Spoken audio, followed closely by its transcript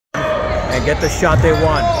and get the shot they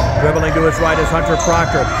want. Dribbling to his right is Hunter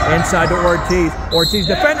Proctor. Inside to Ortiz. Ortiz,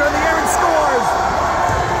 defender in the air, and scores!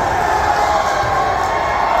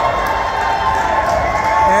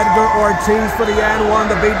 Edgar Ortiz for the and one.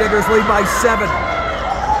 The Beat Diggers lead by 7.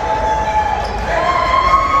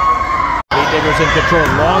 Beat Diggers in control.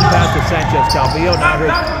 Long pass to Sanchez Calvillo. Now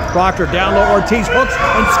here's Proctor down low. Ortiz hooks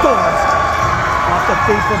and scores. Off the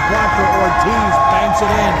feet from Proctor. Ortiz banks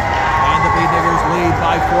it in. And the Beat Diggers lead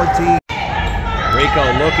by 14. Rico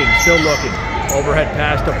looking, still looking. Overhead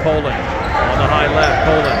pass to Poland. On the high left,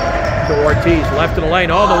 Poland to Ortiz. Left of the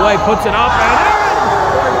lane, all the way, puts it up, and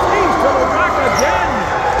Ortiz to the rack again.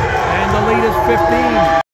 And the lead is 15.